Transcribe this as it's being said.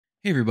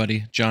Hey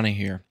everybody, Johnny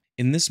here.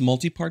 In this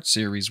multi-part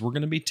series, we're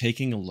going to be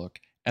taking a look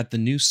at the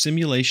new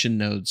simulation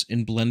nodes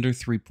in Blender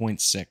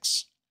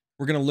 3.6.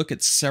 We're going to look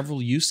at several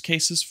use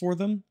cases for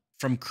them,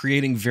 from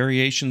creating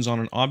variations on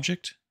an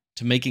object,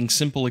 to making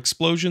simple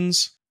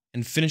explosions,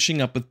 and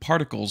finishing up with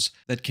particles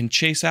that can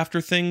chase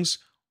after things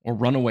or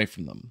run away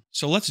from them.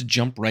 So let's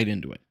jump right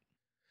into it.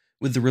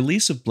 With the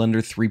release of Blender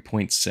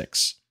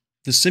 3.6,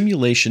 the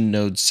simulation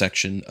nodes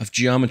section of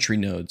geometry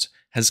nodes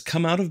has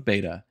come out of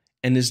beta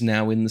and is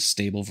now in the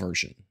stable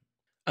version.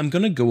 I'm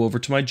going to go over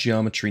to my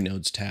Geometry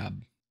Nodes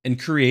tab and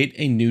create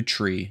a new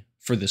tree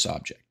for this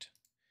object.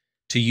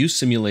 To use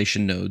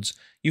simulation nodes,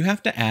 you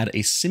have to add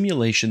a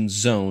simulation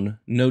zone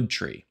node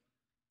tree.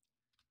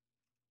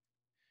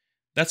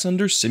 That's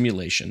under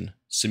Simulation,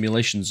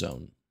 Simulation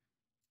Zone.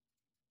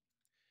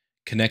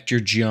 Connect your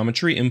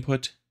geometry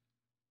input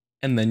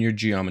and then your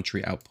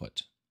geometry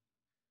output.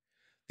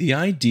 The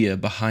idea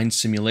behind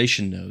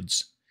simulation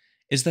nodes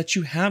is that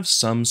you have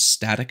some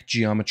static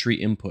geometry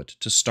input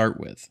to start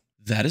with.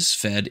 That is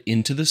fed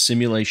into the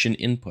simulation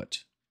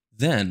input.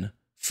 Then,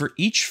 for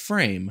each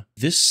frame,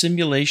 this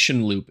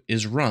simulation loop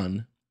is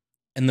run,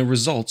 and the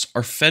results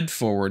are fed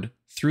forward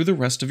through the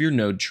rest of your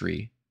node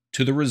tree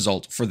to the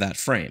result for that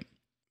frame.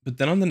 But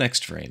then on the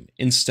next frame,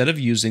 instead of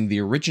using the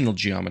original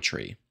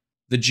geometry,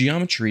 the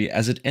geometry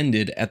as it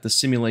ended at the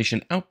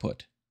simulation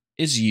output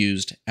is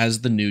used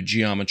as the new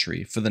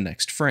geometry for the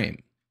next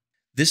frame.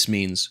 This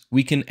means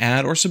we can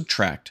add or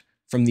subtract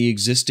from the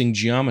existing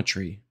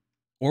geometry,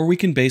 or we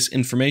can base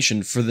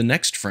information for the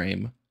next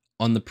frame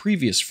on the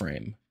previous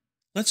frame.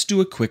 Let's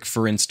do a quick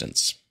for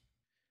instance.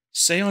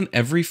 Say on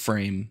every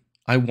frame,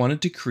 I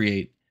wanted to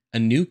create a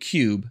new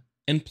cube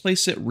and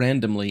place it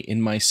randomly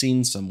in my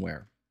scene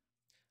somewhere.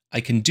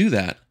 I can do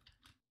that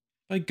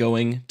by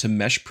going to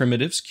Mesh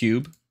Primitives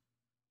Cube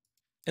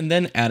and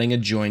then adding a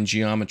join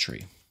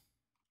geometry.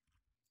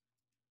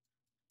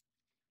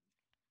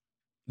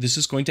 This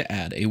is going to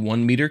add a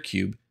 1 meter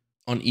cube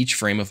on each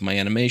frame of my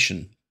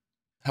animation.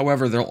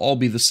 However, they'll all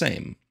be the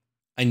same.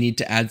 I need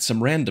to add some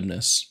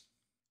randomness.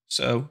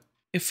 So,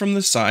 if from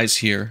the size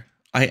here,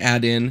 I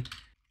add in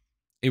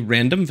a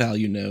random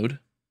value node,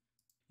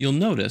 you'll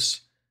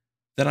notice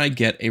that I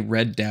get a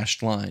red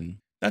dashed line.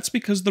 That's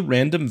because the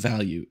random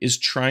value is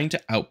trying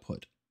to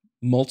output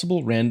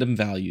multiple random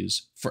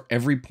values for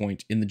every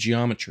point in the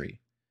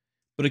geometry.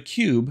 But a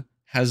cube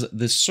has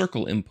this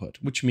circle input,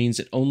 which means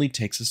it only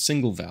takes a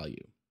single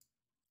value.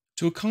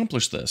 To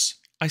accomplish this,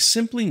 I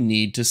simply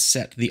need to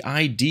set the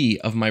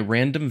ID of my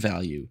random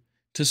value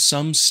to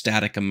some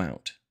static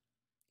amount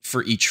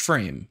for each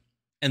frame,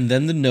 and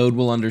then the node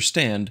will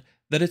understand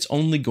that it's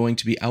only going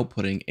to be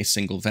outputting a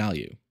single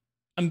value.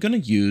 I'm going to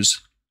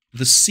use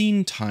the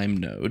scene time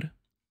node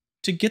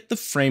to get the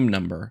frame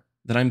number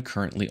that I'm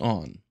currently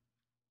on.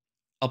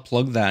 I'll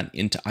plug that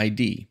into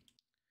ID.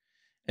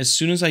 As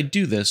soon as I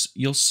do this,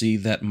 you'll see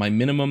that my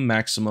minimum,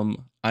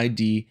 maximum,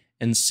 ID,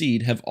 and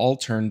seed have all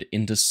turned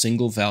into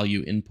single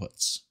value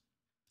inputs.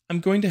 I'm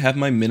going to have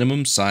my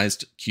minimum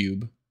sized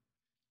cube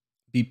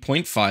be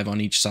 0.5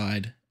 on each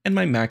side and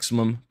my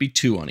maximum be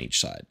 2 on each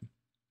side.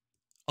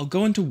 I'll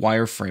go into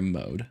wireframe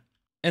mode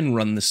and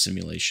run this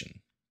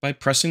simulation by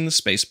pressing the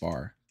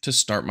spacebar to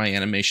start my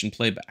animation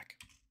playback.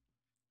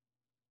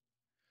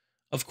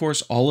 Of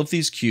course, all of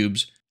these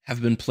cubes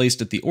have been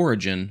placed at the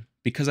origin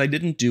because I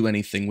didn't do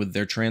anything with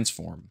their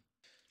transform.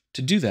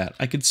 To do that,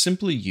 I could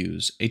simply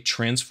use a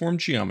transform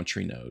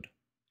geometry node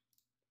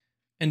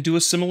and do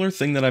a similar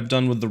thing that I've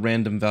done with the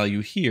random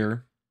value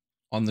here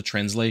on the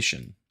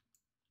translation.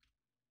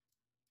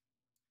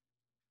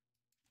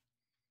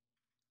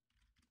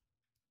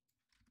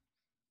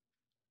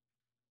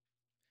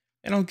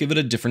 And I'll give it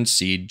a different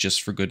seed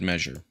just for good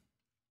measure.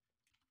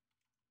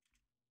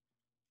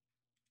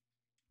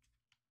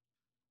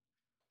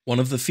 One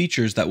of the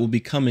features that will be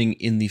coming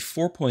in the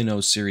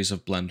 4.0 series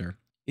of Blender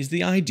is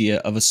the idea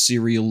of a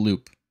serial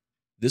loop.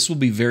 This will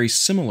be very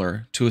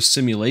similar to a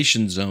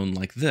simulation zone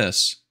like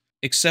this,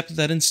 except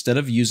that instead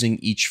of using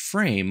each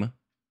frame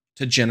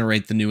to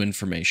generate the new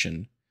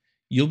information,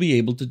 you'll be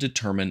able to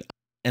determine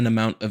an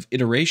amount of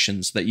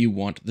iterations that you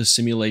want the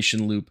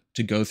simulation loop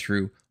to go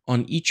through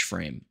on each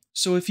frame.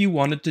 So if you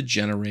wanted to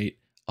generate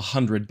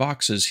 100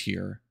 boxes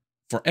here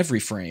for every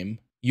frame,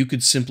 you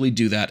could simply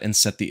do that and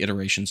set the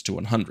iterations to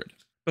 100.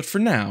 But for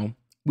now,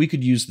 we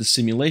could use the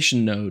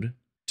simulation node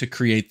to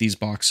create these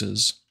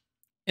boxes,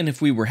 and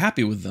if we were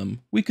happy with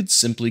them, we could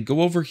simply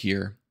go over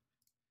here,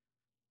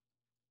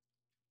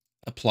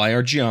 apply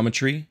our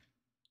geometry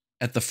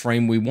at the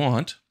frame we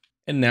want,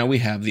 and now we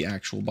have the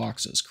actual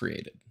boxes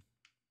created.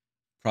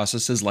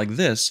 Processes like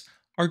this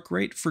are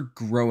great for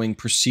growing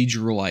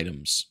procedural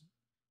items.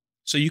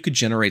 So you could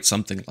generate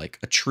something like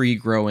a tree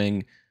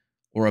growing,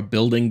 or a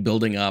building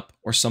building up,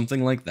 or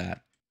something like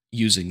that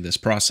using this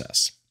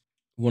process.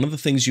 One of the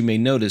things you may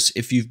notice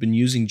if you've been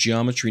using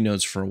geometry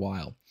nodes for a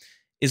while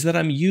is that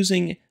I'm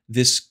using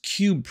this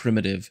cube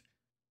primitive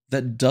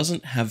that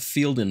doesn't have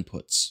field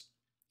inputs,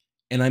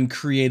 and I'm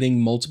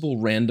creating multiple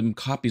random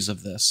copies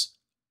of this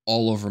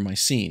all over my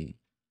scene.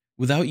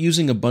 Without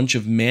using a bunch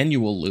of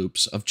manual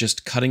loops of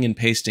just cutting and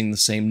pasting the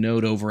same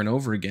node over and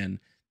over again,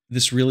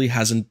 this really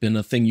hasn't been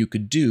a thing you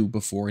could do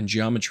before in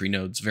geometry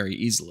nodes very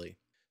easily.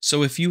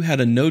 So if you had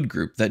a node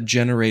group that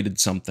generated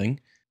something,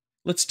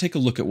 let's take a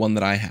look at one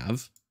that I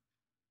have.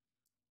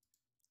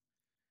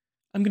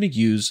 I'm going to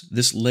use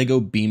this Lego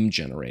beam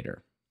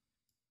generator.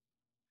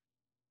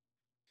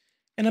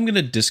 And I'm going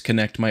to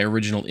disconnect my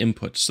original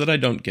input so that I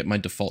don't get my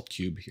default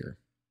cube here.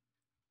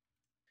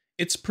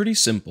 It's pretty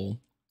simple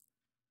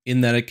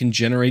in that it can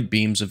generate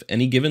beams of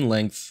any given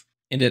length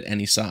and at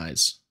any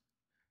size.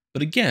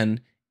 But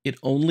again, it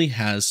only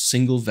has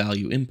single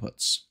value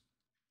inputs.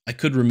 I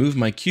could remove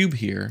my cube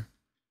here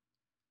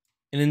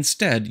and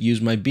instead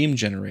use my beam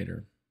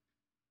generator.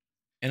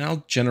 And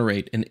I'll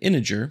generate an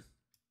integer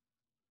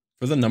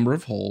for the number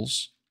of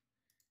holes,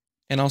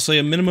 and I'll say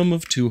a minimum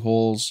of 2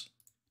 holes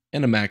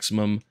and a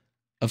maximum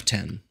of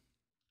 10.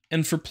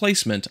 And for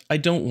placement, I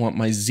don't want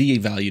my z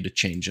value to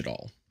change at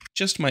all,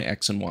 just my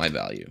x and y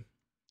value.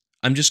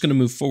 I'm just going to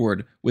move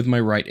forward with my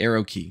right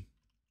arrow key.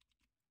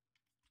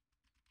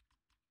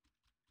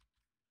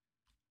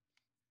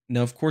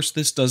 Now, of course,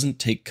 this doesn't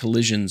take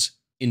collisions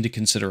into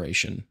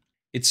consideration.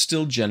 It's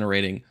still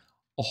generating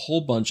a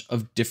whole bunch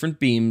of different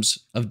beams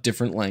of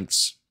different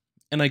lengths,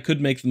 and I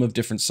could make them of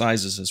different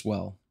sizes as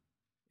well.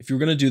 If you were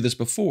going to do this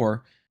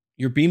before,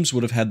 your beams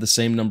would have had the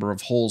same number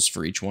of holes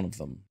for each one of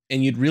them,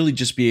 and you'd really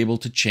just be able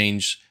to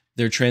change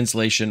their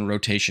translation,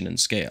 rotation, and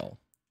scale.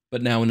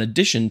 But now, in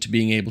addition to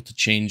being able to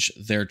change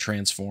their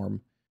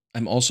transform,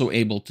 I'm also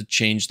able to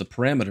change the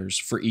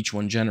parameters for each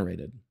one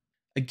generated.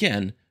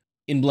 Again,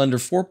 in Blender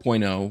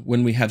 4.0,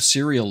 when we have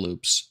serial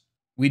loops,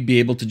 we'd be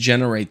able to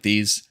generate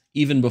these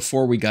even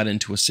before we got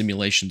into a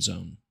simulation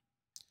zone.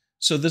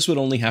 So this would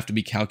only have to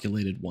be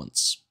calculated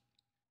once.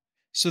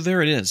 So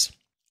there it is.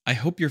 I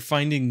hope you're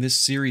finding this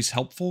series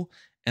helpful,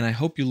 and I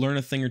hope you learn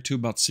a thing or two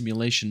about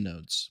simulation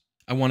nodes.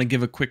 I want to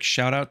give a quick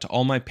shout out to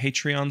all my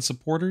Patreon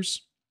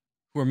supporters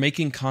who are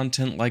making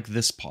content like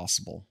this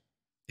possible.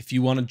 If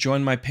you want to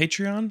join my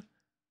Patreon,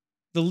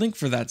 the link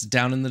for that's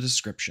down in the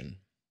description.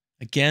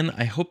 Again,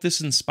 I hope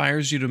this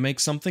inspires you to make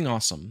something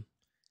awesome.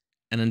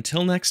 And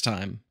until next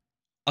time,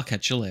 I'll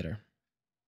catch you later.